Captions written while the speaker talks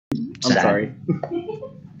I'm sorry.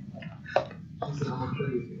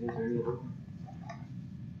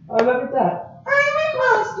 Oh, look at that. I'm a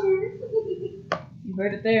monster. You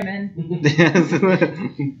heard it there, man. Yes.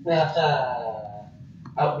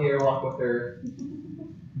 Out the airlock with her.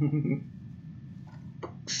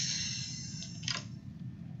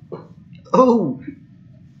 Oh!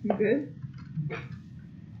 You good?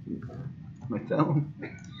 My phone.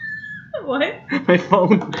 What? My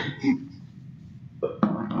phone.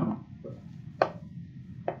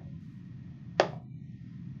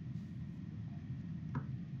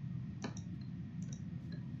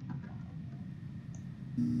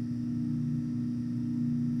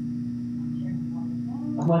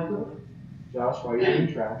 I'm like, Josh, why are you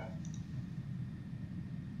doing trash?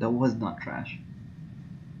 That was not trash.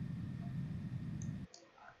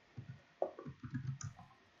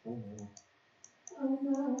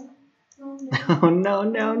 Oh no,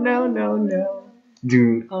 no, no, no, no.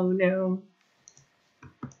 Dude, oh no.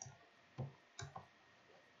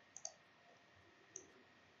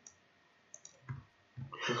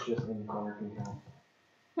 It's just in color control.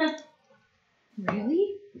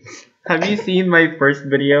 Really? Have you seen my first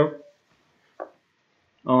video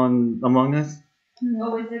on Among Us?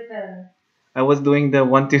 Oh, is it the I was doing the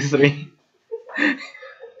 1, 2, 3.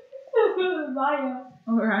 Maya?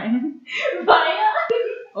 Orion. Maya?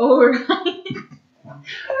 Orion.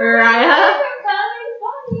 Raya.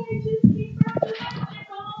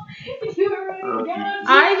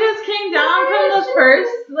 I just came down from the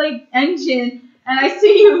first engine and I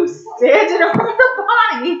see you standing over the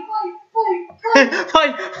body.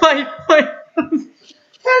 Fight!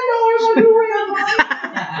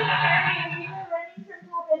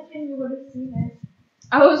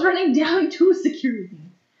 I was running down to security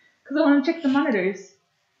because I want to check the monitors.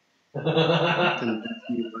 I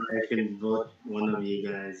can vote one of you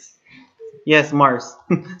guys. Yes, Mars.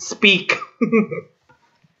 Speak.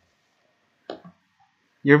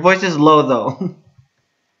 Your voice is low though.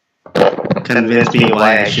 Convince me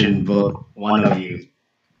why I should vote one of you.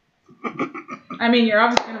 I mean, you're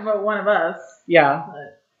obviously going to vote one of us. Yeah.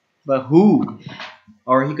 But who?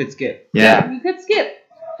 Or he could skip. Yeah. You could skip.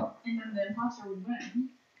 And then the imposter would win.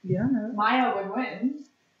 Yeah. Maya would win.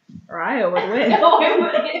 Raya would win. No, I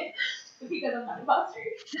wouldn't. Because I'm not an imposter.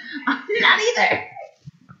 I'm not either.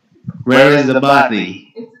 Where is the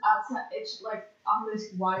body? It's outside. It's like on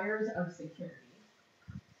these wires of security.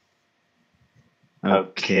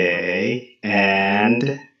 Okay.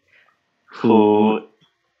 And who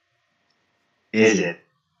is it?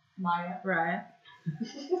 Maya. Raya.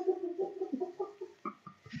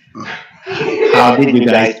 How did you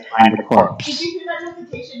guys find the corpse? Did you hear that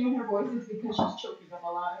hesitation in her voice? It's because she's choking them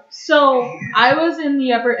alive. So I was in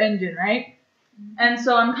the upper engine, right? And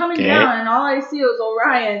so I'm coming Okay. down, and all I see is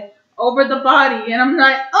Orion over the body, and I'm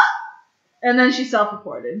like, oh! And then she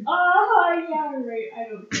self-reported. Oh, yeah, right. I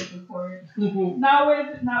don't self-report. not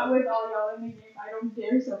with all y'all in the game. I don't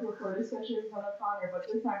dare self-report, especially in front of Connor. But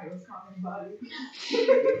this time it was Connor's body.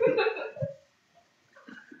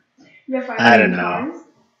 Yeah, I don't know.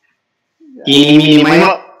 Eeny, meeny, miny,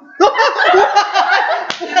 mo.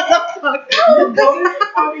 Don't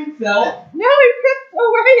on himself. No, he picked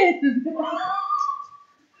Orion.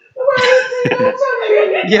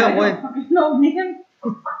 Yeah, what? No, man.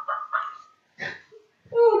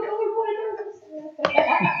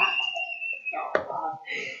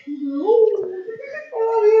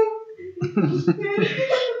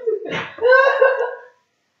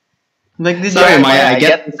 Like this. Sorry, Maya, I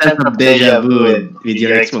get the sense of deja vu with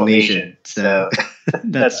your explanation. So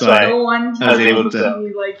that's The why. one I was time able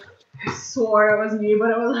to- she swore it was me, but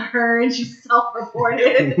it was her, and she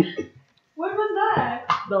self-reported. What was that?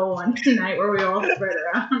 The one night where we all spread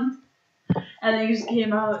around, and then he just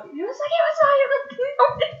came out. He was like, "It was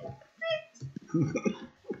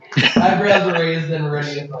fine." Eyebrows raised and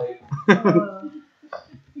ready to fight. I'm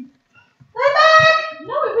back!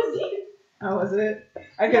 No, it was you. Oh, was it?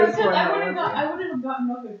 I Yeah, could have because sworn I that wouldn't was have gotten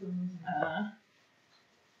nothing from this.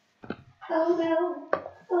 Oh no!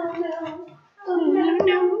 Oh no! Oh no,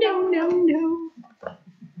 no, no, no, no.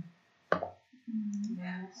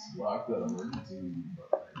 Lock that emergency.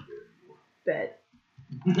 Bet.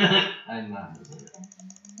 I'm not doing it.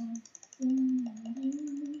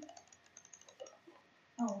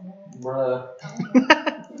 Oh no. Bruh.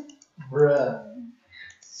 Bruh.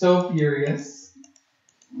 So furious.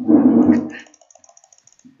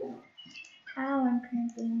 Ow, I'm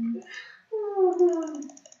cramping.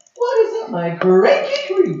 What is it, my cranky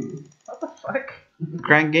crew? What the fuck?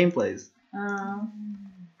 Crank gameplays.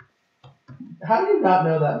 How do you not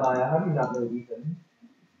know that, Maya? How do you not know Ethan?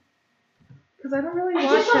 Because I don't really I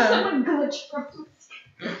watch just saw him. someone glitch from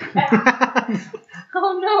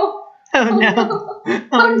Oh no! Oh no!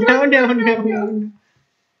 Oh no! No! No!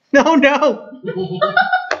 No! No! No!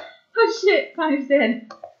 Oh shit! Connor's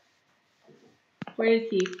dead. Where is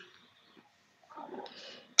he?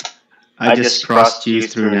 I just crossed you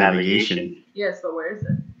through navigation. Yes, but where is it?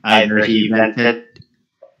 Either he vented.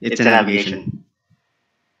 It's a navigation.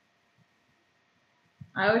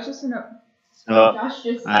 I was just in a. So Josh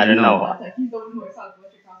just I don't know. Like, he's the one who I saw the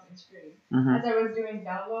glitch crossing screen. Mhm. As I was doing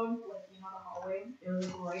download, like the hallway, it was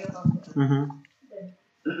right above the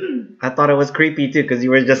Mhm. I thought it was creepy too because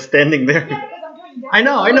you were just standing there. Yeah, because I'm doing download.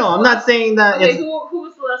 I know. I'm not saying that. Okay, It's, who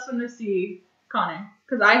was the last one to see Connor?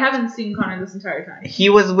 Because I haven't seen Connor this entire time. he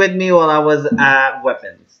was with me while I was at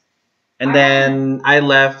weapons, and then I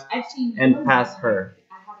left I've seen and you passed her.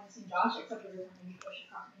 I haven't seen Josh except for the time he pushed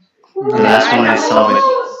across the Mm-hmm. screen. the last one I saw it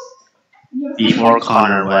You before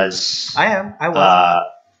Connor was I was.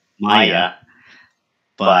 Maya,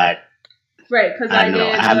 but Right, because I I don't know.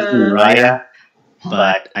 did. I haven't seen Raya,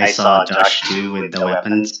 but I saw Josh too with the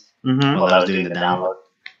weapons Mm-hmm. while I was doing the download.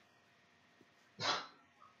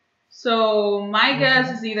 So my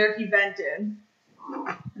guess is either he vented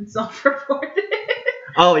and self-reported,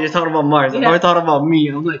 Oh, you're talking about Mars. Yeah. We're talking about me.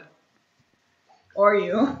 I'm like, or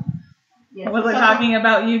you. Yes. Was I talking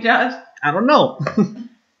about you, Josh? I don't know.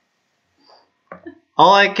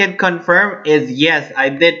 All I can confirm is yes, I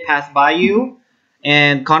did pass by you,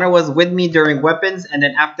 and Connor was with me during weapons, and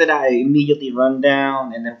then after that, I immediately run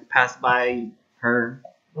down and then pass by her.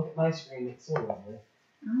 Look at my screen, it's so lovely.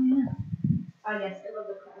 Oh yeah. Oh yes, I love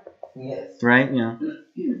the crowd. Yes. Right? Yeah.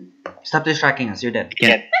 Stop distracting us. You're dead.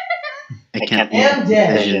 I can't And make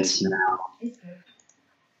dead. decisions now. It's good.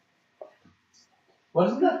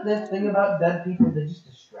 Wasn't that thing about dead people? They just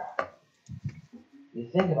distract. You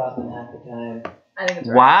think about them half the time. I think it's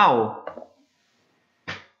right. Wow.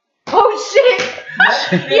 Oh shit! You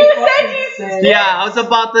said you skipped. Yeah, I was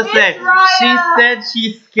about to say. Raya. She said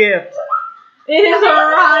she skipped. It is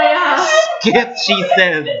Raya. Skipped, she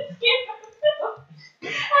said.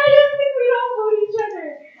 I didn't think we'd all vote each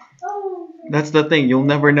other. Oh. That's the thing. You'll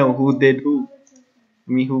never know who did who.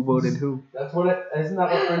 I mean, who voted who. That's what it isn't that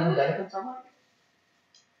what friends and benefits are like?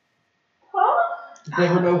 Huh? You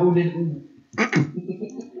never know who did who.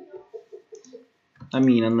 I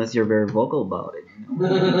mean, unless you're very vocal about it. You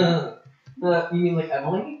know? You mean like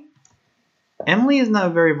Emily? Emily is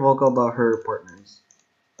not very vocal about her partners.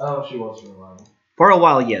 Oh, she was for a while. For a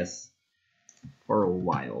while, yes. For a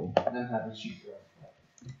while. And then had to shoot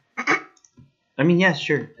I mean, yeah,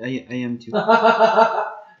 sure. I am too.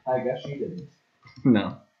 I guess she didn't.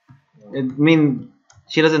 No. I mean,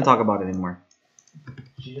 she doesn't talk about it anymore.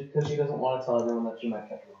 She just because she doesn't want to tell everyone that she might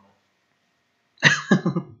catch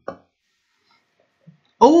Rona.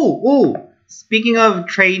 Oh! Speaking of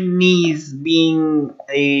trainees being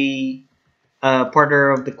a partner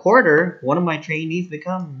of the quarter, one of my trainees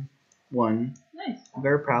become one. Nice.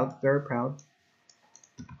 Very proud, very proud.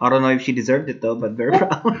 I don't know if she deserved it though, but very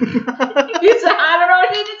proud. You said I don't know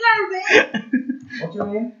if he deserves it. What's her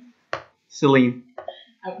name? Celine.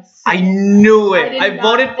 I I knew it. did I not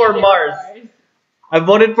voted for think it Mars. was. I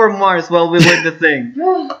voted for Mars while we were the thing.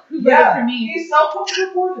 Who voted for me? He's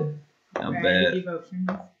self-reported. I Right, bet. did you vote for me?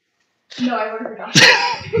 No, I voted for Josh.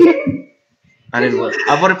 I didn't vote.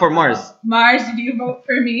 I voted for Mars. Mars, did you vote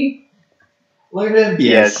for me? Look at him.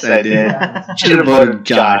 Yes, I did. Should have voted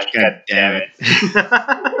Josh. God damn it.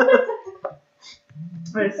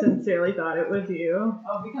 I sincerely thought it was you.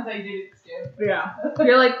 Oh, because I didn't skip. Yeah.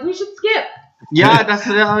 You're like, we should skip. Yeah, that's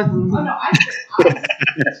what Oh no,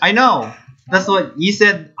 I know. That's what you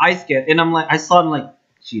said. I skipped, and I'm like, I saw. I'm like,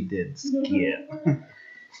 she did skip.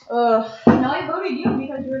 Ugh. No, I voted you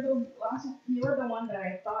because you were the last. You were the one that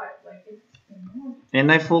I thought like it's.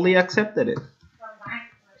 And I fully accepted it.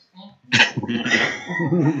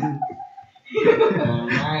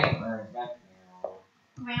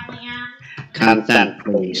 Consent,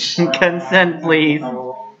 please. Consent, please.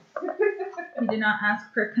 He did not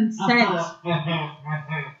ask for consent.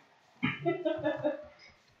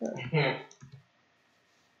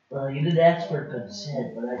 Well, you did ask for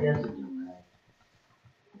consent, but I guess it's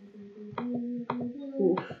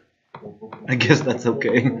okay. I guess that's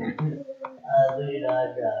okay. I mean,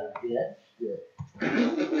 I got it.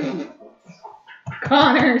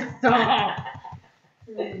 Connor, stop.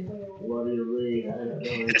 What do you mean? I don't know.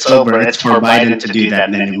 It's over. It's for Biden to do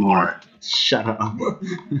that anymore. Shut up.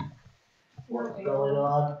 What's going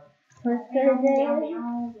on?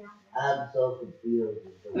 I'm so confused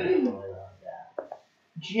as to what's going on now.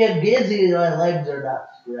 She had busy, my legs are not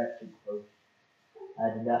stretching, folks. I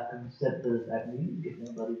did not consent to this act. You can get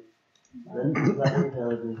nobody. Let me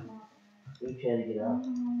tell you. We try to get off.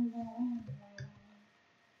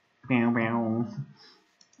 Meow, meow.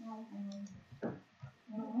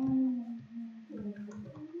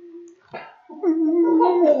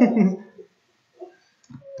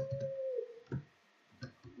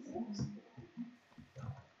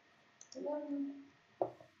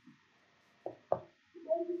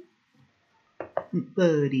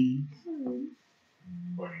 Buddy.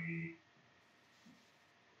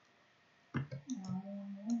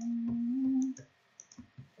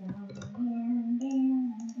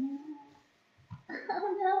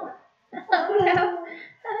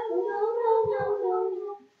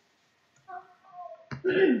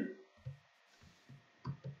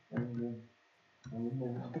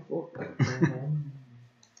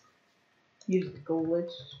 You just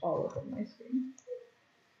glitched all over my screen.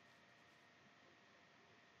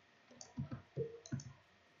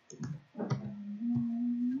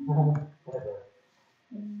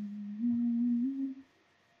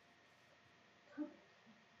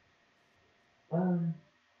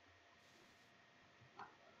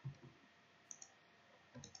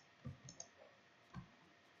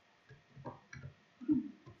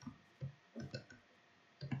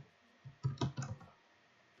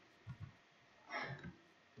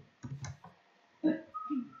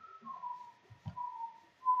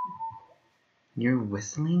 You're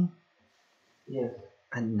whistling Yes,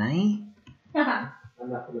 at night? I'm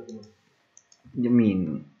not Filipino. You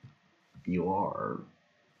mean you are?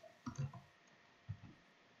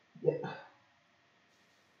 Yeah.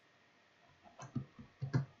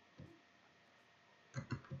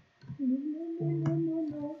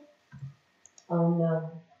 Oh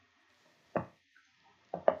no.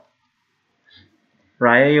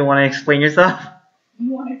 Raya, you want to explain yourself? You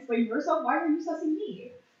want to explain yourself? Why are you sussing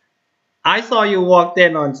me? I saw you walked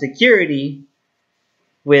in on security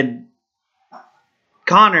with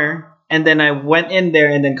Connor, and then I went in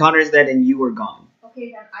there, and then Connor's dead, and you were gone.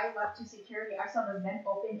 Okay, then I left to security. I saw the vent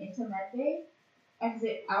open into medbay,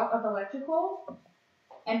 exit out of electrical,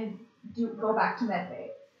 and go back to medbay.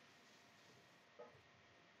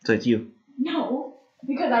 So it's you. No,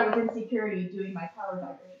 because I was in security doing my power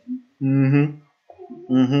vibration.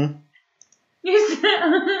 Mm-hmm. Mm-hmm. You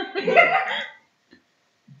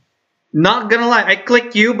Not gonna lie, I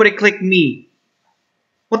clicked you, but it clicked me.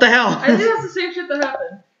 What the hell? I think that's the same shit that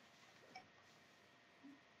happened.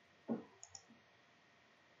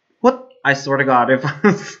 What? I swear to God,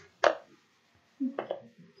 if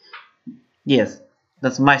yes,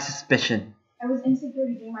 that's my suspicion. I was in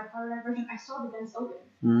security doing my power vibration. I saw the vents open.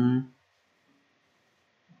 Mm-hmm.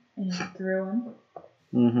 And you threw him.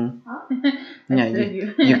 Mm-hmm. Huh?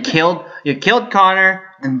 Yeah, you killed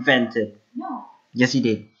Connor and vented. No. Yes, you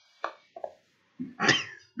did.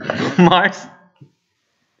 Mars,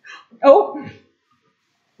 Oh!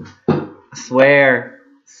 swear.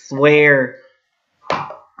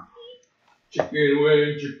 Chicken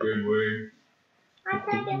wing, chicken wing.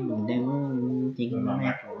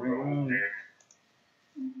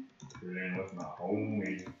 Chilling with my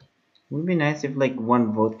homie. Would be nice if like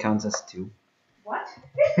one vote counts as two. What?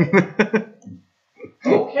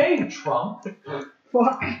 Okay, Trump.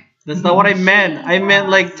 Fuck. That's not what I meant. I meant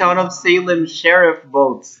like town of Salem sheriff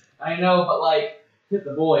votes. I know, but like, hit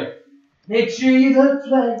the boy. Make sure you don't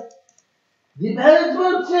play. The balance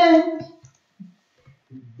will change.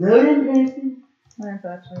 Don't impress. That's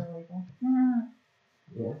actually illegal.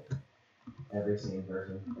 Yeah. Every sane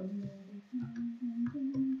person.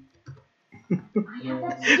 I have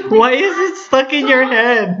that stupid Why is it stuck in your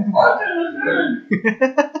head?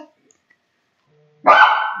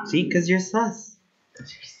 See, because you're sus.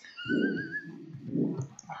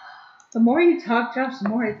 The more you talk, Josh, the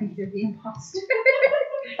more I think you're the imposter.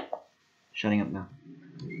 Shutting up now.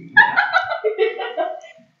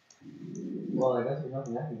 Well, I guess there's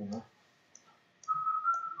nothing happening now.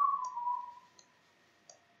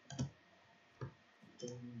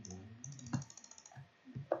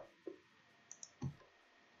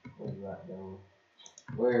 Where you at, though?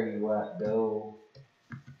 Where you at, though?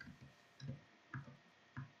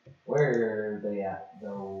 Where are they at,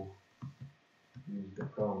 though? Use the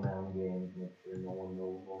pronoun game, make sure no one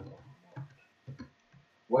knows what I'm talking about.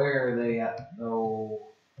 Where are they at, though?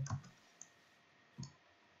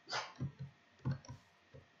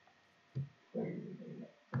 Where are they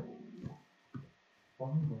at, though?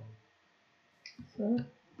 Oh, no. So,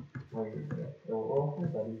 Where are they at, though? Oh, hi,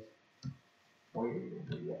 buddies. Where are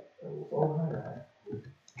they at, though? Oh, hi, Ryan.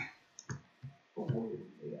 Oh, where are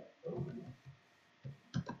they at, though?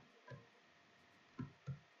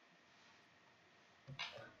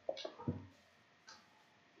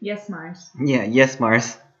 yes, Mars. Yeah, yes,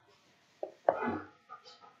 Mars.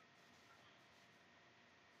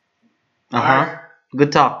 Uh-huh.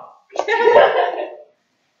 Good talk.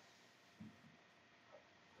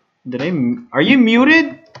 Did Are you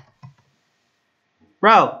muted?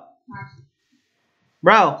 Bro.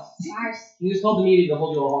 Bro. You just told the meeting to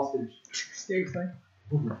hold you all hostage. Seriously.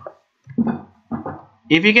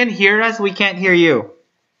 If you can hear us, we can't hear you.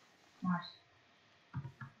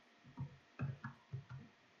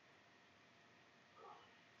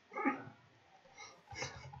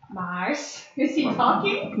 Mars, is he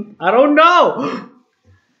talking? I don't know.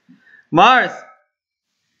 Mars.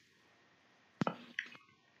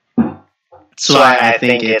 That's why I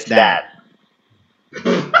think it's that.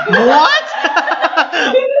 What?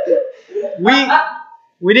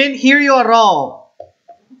 we didn't hear you at all.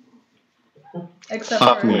 Except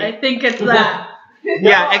Fuck for, me. I think it's that.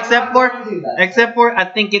 Yeah, except for I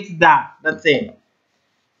think it's that. That's it.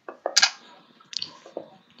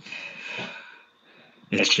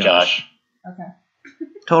 It's Josh. Okay.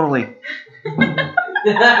 Totally.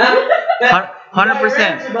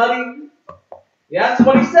 100%. Buddy. Yeah, that's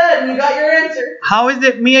what he said, and you got your answer. How is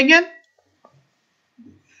it me again?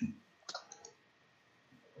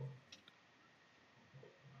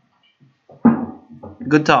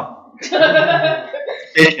 Good talk.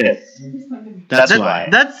 That's why.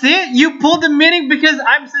 That's it? You pulled the meaning because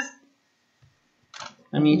I'm just.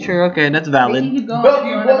 I mean, sure, okay, that's We can valid. keep going Bro, if you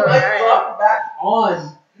you want to put go my right. sock back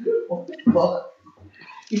on. What the fuck?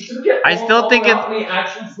 You should get I still all think out me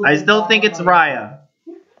actually I slipping still down think it's my- Raya.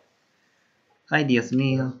 Ay, Dios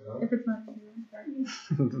mío. If it's not you.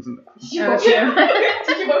 Yo. Okay.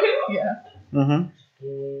 Yeah. Mm-hmm.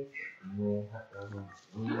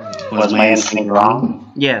 Was my instinct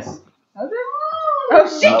wrong? Yes. Oh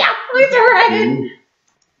shit! Yeah, please run!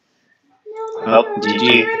 Oh,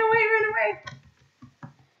 GG. Run away!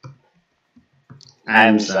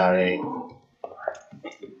 I'm sorry.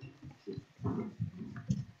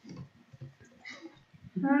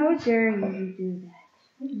 How dare you do that?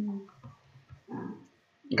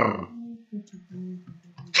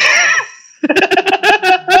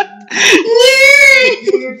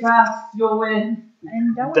 Do your task, you'll win.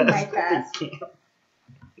 I'm done with my task.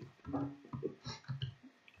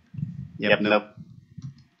 Yep, nope.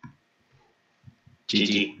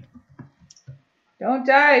 GG. Don't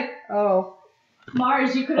die! Oh.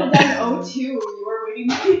 Mars, you could have done O2. You were waiting.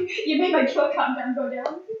 You made my kill countdown go down.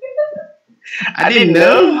 I didn't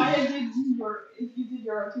know. Maya did your. If you did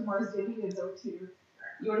your O2, Mars did his O2. You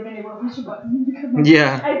would have been able to push a button because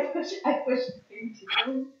Yeah. I pushed the thing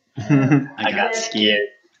too. I got scared.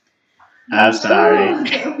 I'm sorry.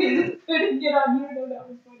 Couldn't get on you. No, that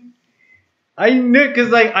was funny. I knew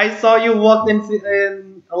because like I saw you walk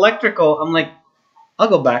in electrical. I'm like, I'll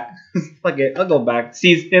go back. Fuck it, I'll go back.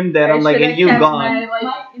 Sees him dead. I'm like, and you gone.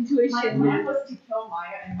 My intuition. plan was to kill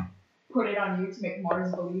Maya and put it on you to make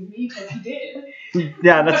Mars believe me, because he did.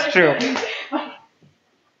 Yeah, that's true.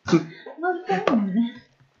 Well done.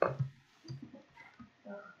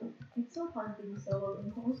 It's so hard being solo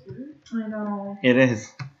imposter. I know. It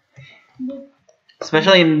is.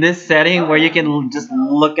 Especially in this setting where you can just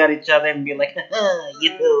look at each other and be like,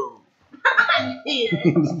 you.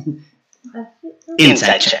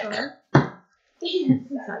 Inside check.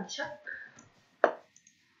 Inside check.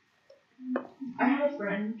 I had a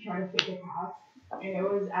friend try to fake a task, and it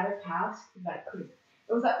was at a task that could.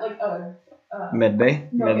 It was at like a.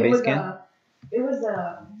 Medbay? No, Medbay it was scan? it was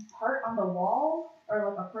a part on the wall, or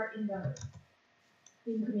like a part in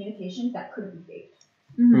communications that couldn't be faked.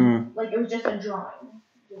 Mm. Like it was just a drawing,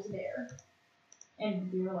 just there.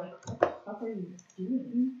 And we were like, what the fuck are you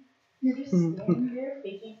doing? You're just standing there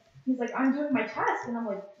faking. He's like, I'm doing my task, and I'm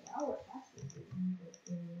like, yeah, what task is it? And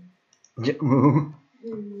he's like,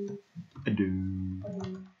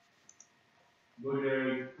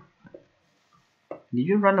 Did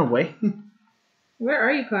you run away? Where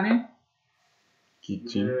are you, Connor?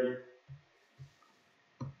 Kitchen.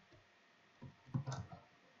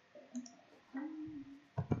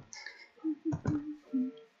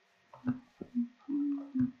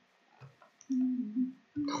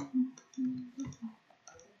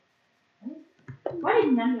 why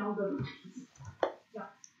did none of y'all go to yeah.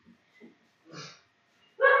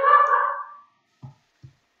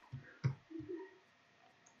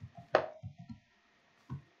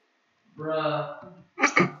 Bruh.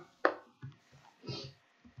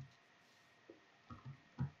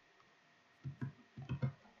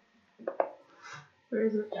 Where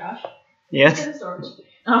is it, Josh? Yes. To the storage.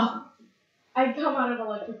 Oh. I come out of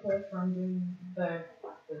electrical from doing the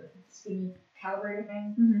skinny calibrator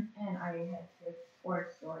thing, and I had to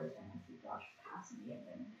towards storage, and I see Josh pass me, and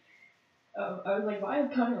then I was like, why is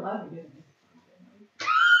Connor laughing at me?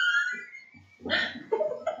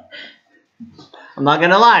 I'm not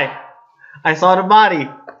gonna lie. I saw the body.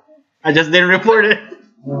 I just didn't report it.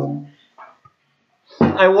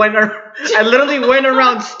 I literally went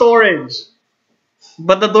around storage,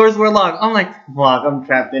 but the doors were locked. I'm like, fuck, I'm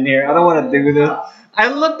trapped in here. I don't want to do this. I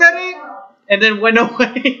looked at it and then went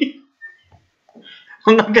away.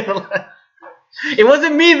 I'm not gonna lie. It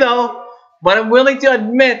wasn't me though, but I'm willing to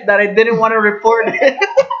admit that I didn't want to report it.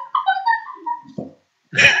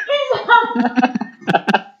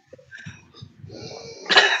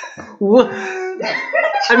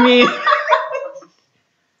 I mean,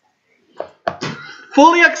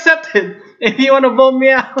 fully accepted. If you want to vote me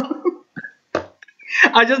out,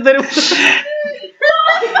 I just didn't.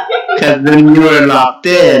 Because when you were locked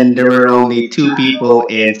in, there were only 2 people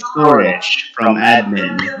in storage from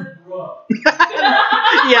admin.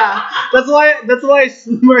 Yeah, that's why I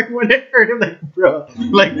smirked when I heard him, like, bro,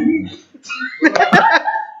 like.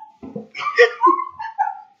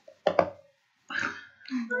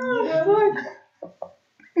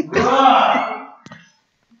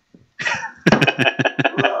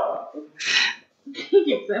 He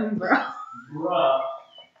keeps them, bro.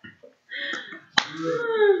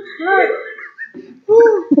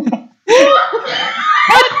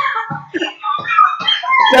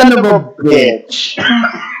 Son of a bitch.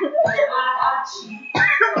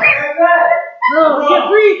 Oh, I can't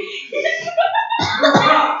breathe.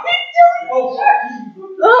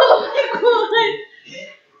 Oh my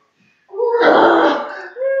god.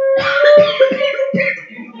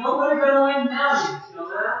 Nobody gonna win now, you know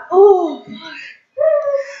that? Oh.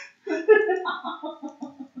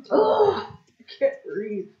 Oh, I can't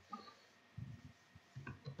breathe.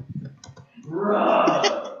 Bruh.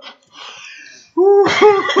 Oh,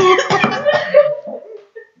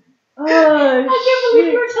 I can't believe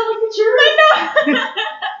you were telling the truth.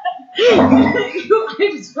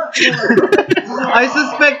 I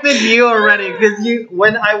suspected you already because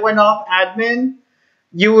when I went off admin,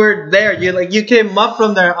 you were there. You came up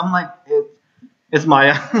from there. I'm like, it's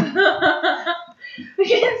Maya. We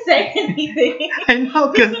didn't say anything. I know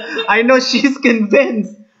because I know she's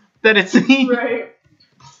convinced that it's me. Right.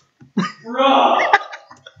 Bruh.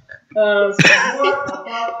 Oh, What the fuck?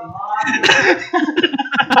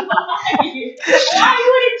 Why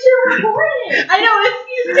wouldn't you report it? I know if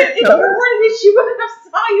you reported it, she wouldn't have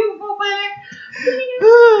saw you go back.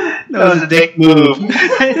 That was a dick move.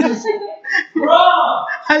 Bruh.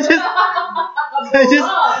 I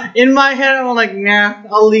just in my head I'm like, nah,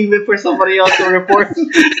 I'll leave it for somebody else to report.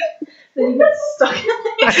 Then you get stuck in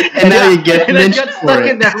there. And now you get and I lynched got for stuck in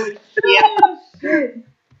it. there. Like, yeah.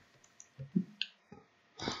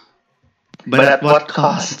 But at what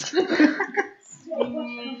cost?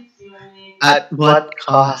 At what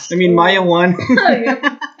cost? I mean, Maya won.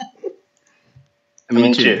 I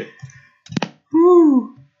mean, true.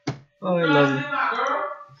 Whew. Oh, I love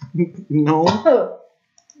it. No.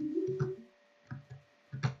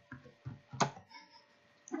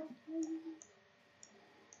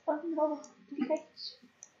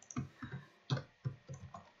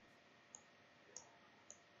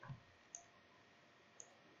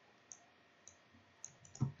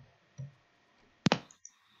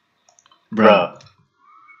 Bro.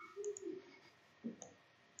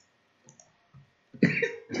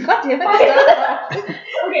 God damn it.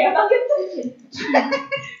 Okay, I'm not getting thinking.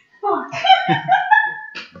 Fuck.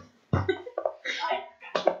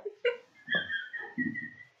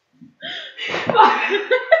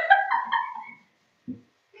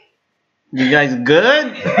 You guys good?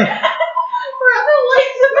 We're at the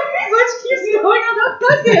lights and the switch keeps going on.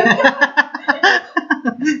 God damn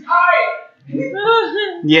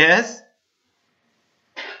it. Yes.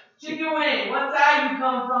 Chicken wing, what side you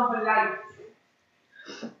come from for life?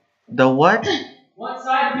 The what? What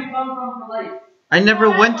side do you come from for life? I never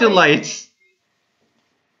went to lights.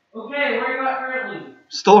 Okay, where you at currently?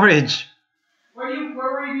 Storage. Where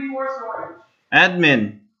were you before storage?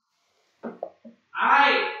 Admin.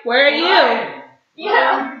 Aight. Where are you?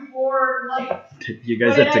 Where were you before light? You What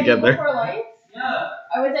guys did are I do together. before lights? Yeah.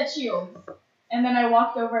 I was at Shields. And then I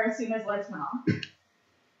walked over as soon as lights went off.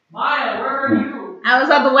 Maya, where are you? I was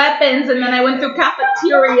at the weapons, and then I went through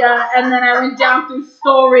cafeteria, and then I went down through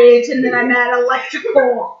storage, and then I'm at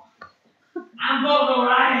electrical. I'm going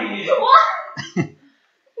right.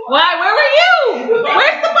 Why? Where were you?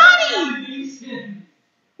 Where's the body?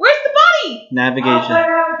 Where's the body? Navigation.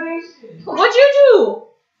 What'd you do?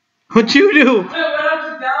 What'd you do? I went up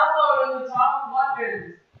to download on the top of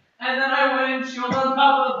weapons, and then I went and shield on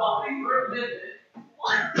top of the body for a minute.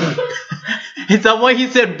 Is that why he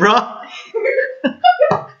said, bruh?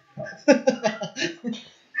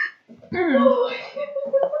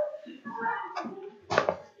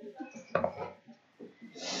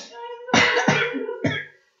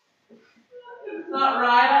 It's not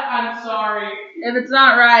Raya, I'm sorry. It If it's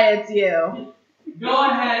not right, it's you. Go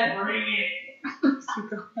ahead, bring it.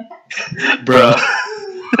 Bro.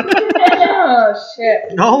 Oh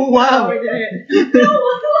shit. Oh wow. We did it. No,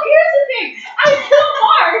 here's the thing. I killed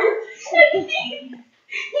Mars. And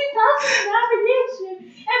he passes navigation.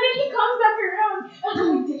 And then he comes back around. And I'm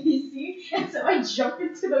like, did he see? And so I jump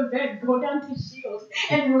into the vent, go down to shield,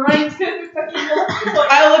 and run to the fucking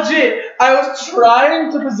I was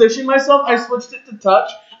trying to position myself. I switched it to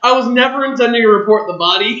touch. I was never intending to report the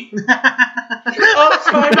body. I was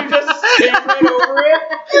trying to just skate right over it.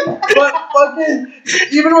 But fucking,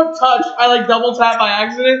 even with touch, I like double tap by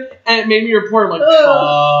accident, and it made me report. I'm like,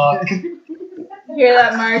 fuck. Hear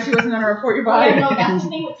that, Mars? She wasn't gonna report your I body. know that's the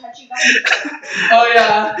thing with touch. You gotta Oh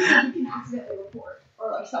yeah. you can accidentally report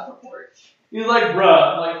or like self-report. He's like,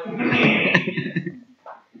 bruh. Like,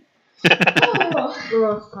 Oh,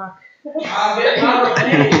 Oh fuck. I'll get my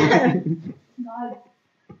revenge. God.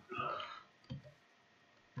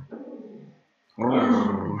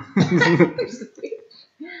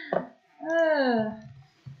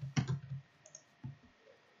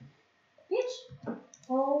 Bitch.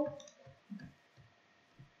 Oh.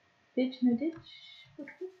 Bitch in a ditch.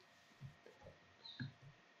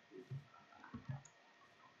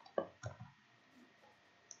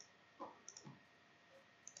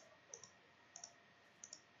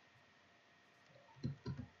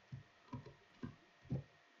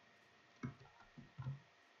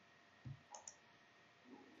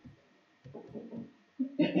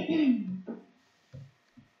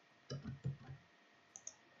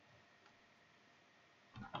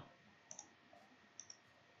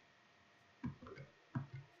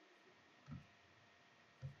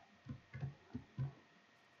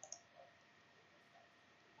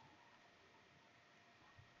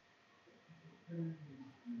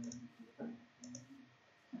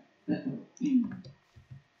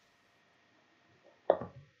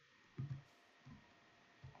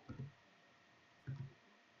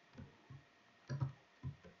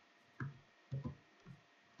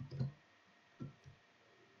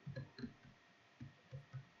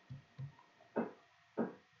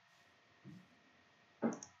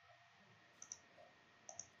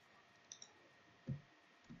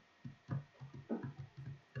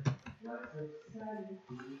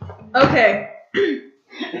 Okay.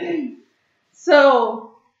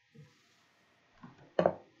 So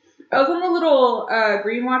I was on the little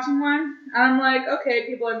green watching one, and I'm like, okay,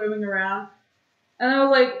 people are moving around, and I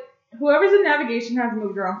was like, whoever's in navigation has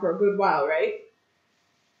moved around for a good while, right?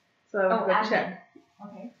 So I went to go admin. check.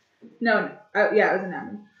 Okay. No, yeah, it was an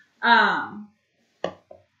admin.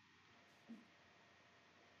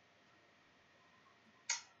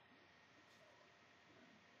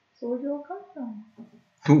 So where'd you all come from?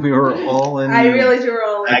 We were all in I realized you were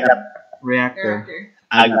all I like got, reactor.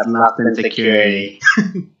 I got lost in security.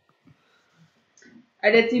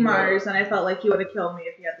 I did see Mars, and I felt like he would have killed me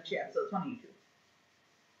if he had the chance. So it's one of you two.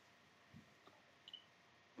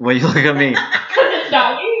 Why you look at me? Because it's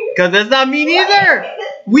not me. Because that's not me neither.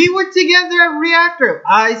 We were together at reactor.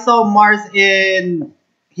 I saw Mars in.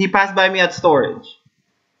 He passed by me at storage.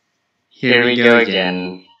 Here we go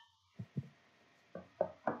again.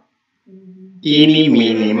 Eeny,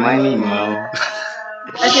 meeny, miny, mo.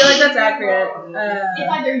 I feel like that's accurate.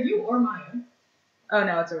 It's either you or Maya. Oh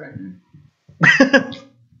no, it's a written.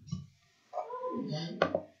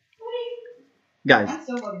 Guys. I'm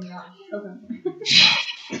still voting you out. Okay.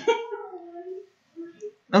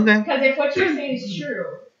 Okay. Because if what you're saying is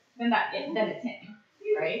true, then it's him,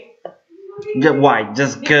 right? Yeah, why?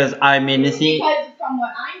 Just because I'm innocent? Because from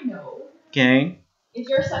what I know, Okay. if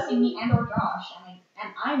you're sussing me and or Josh,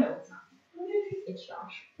 and I know it's not me, it's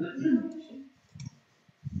Josh.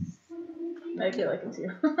 I feel like it's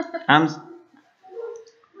you. I'm. So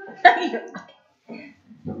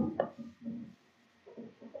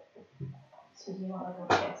do you want to go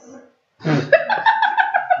kiss?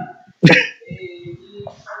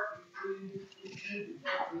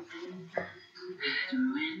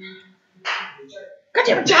 God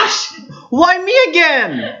damn it, Josh! Why me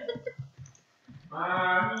again?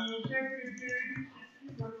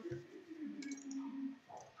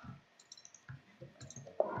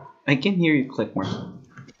 I can hear you click more.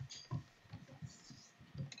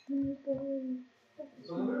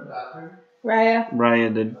 Raya.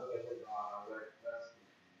 Raya did.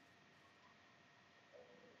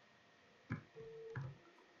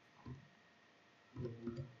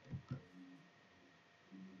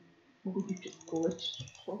 Oh, you just glitched.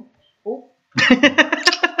 Oh. Damn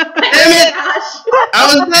it!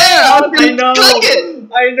 I was there! I was I know. clicking!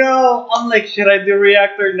 I know. I'm like, should I do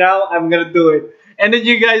reactor now? I'm gonna do it. And then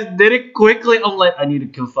you guys did it quickly. I'm like, I need to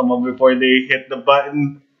kill someone before they hit the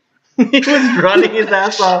button. He was running his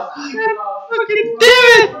ass off. Fucking damn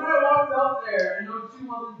it! When I walked up there, and O2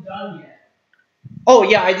 wasn't done yet. Oh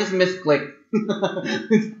yeah, I just misclicked.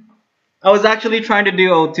 I was actually trying to do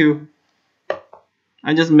O2.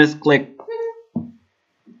 I just misclicked.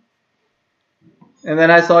 And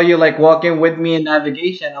then I saw you like walking with me in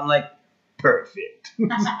navigation. I'm like, perfect.